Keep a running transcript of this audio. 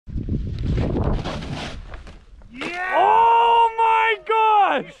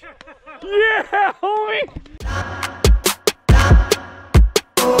gosh! Yeah, homie!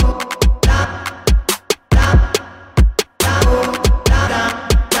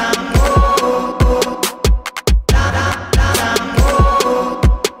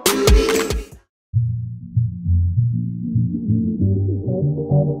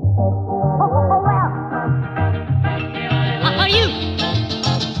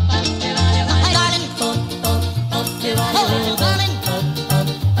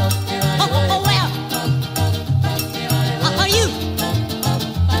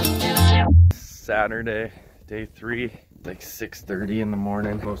 Saturday, day 3, like 6:30 in the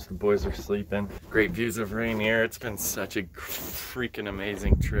morning. Most of the boys are sleeping. Great views of Rainier. It's been such a freaking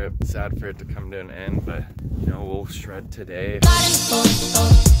amazing trip. Sad for it to come to an end, but you know, we'll shred today. Are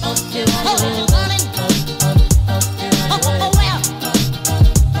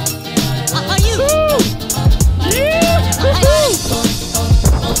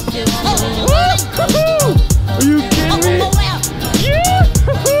you kidding me?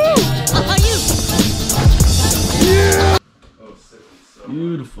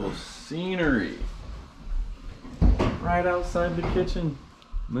 Beautiful scenery right outside the kitchen.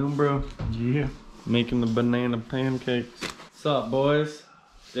 Moon bro, yeah, making the banana pancakes. What's up, boys?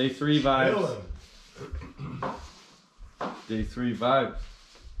 Day 3 vibes. Day 3 vibes.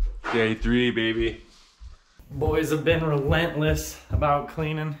 Day 3, baby. Boys have been relentless about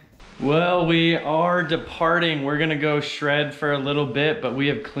cleaning. Well, we are departing. We're gonna go shred for a little bit, but we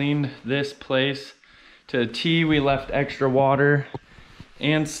have cleaned this place to a T. We left extra water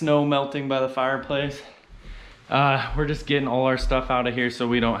and snow melting by the fireplace. We're just getting all our stuff out of here so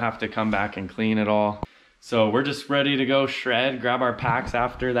we don't have to come back and clean it all. So we're just ready to go shred, grab our packs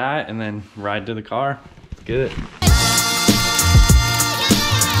after that, and then ride to the car. Let's get it.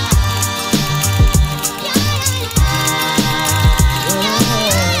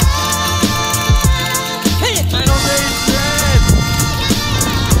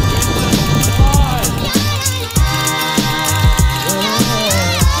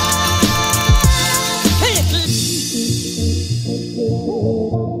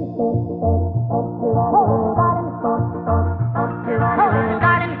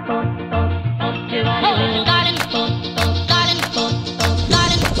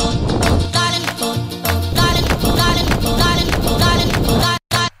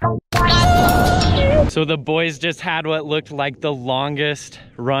 So the boys just had what looked like the longest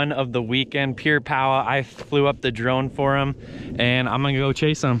run of the weekend. Pure power. I flew up the drone for him, and I'm gonna go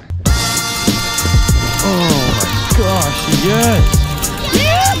chase him. Oh my gosh, yes!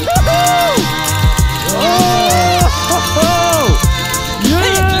 Oh!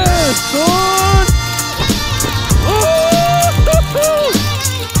 Yes, son!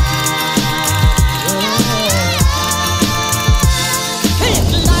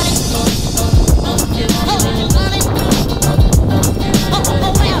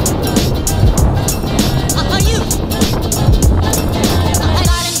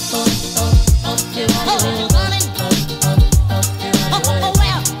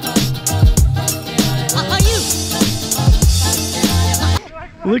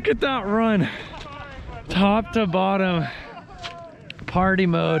 Look at that run, top to bottom, party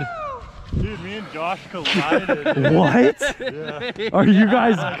mode. Dude, me and Josh collided. What? Yeah. Are you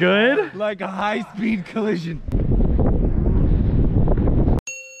guys good? Like a high-speed collision.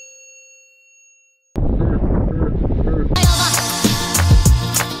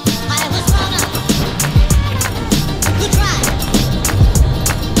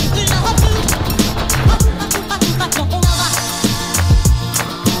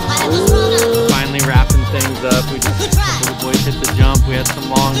 Up. We just, the boys hit the jump. We had some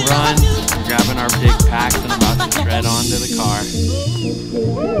long runs. We're grabbing our big packs and about to shred onto the car.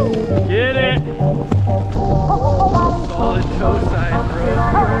 Get it!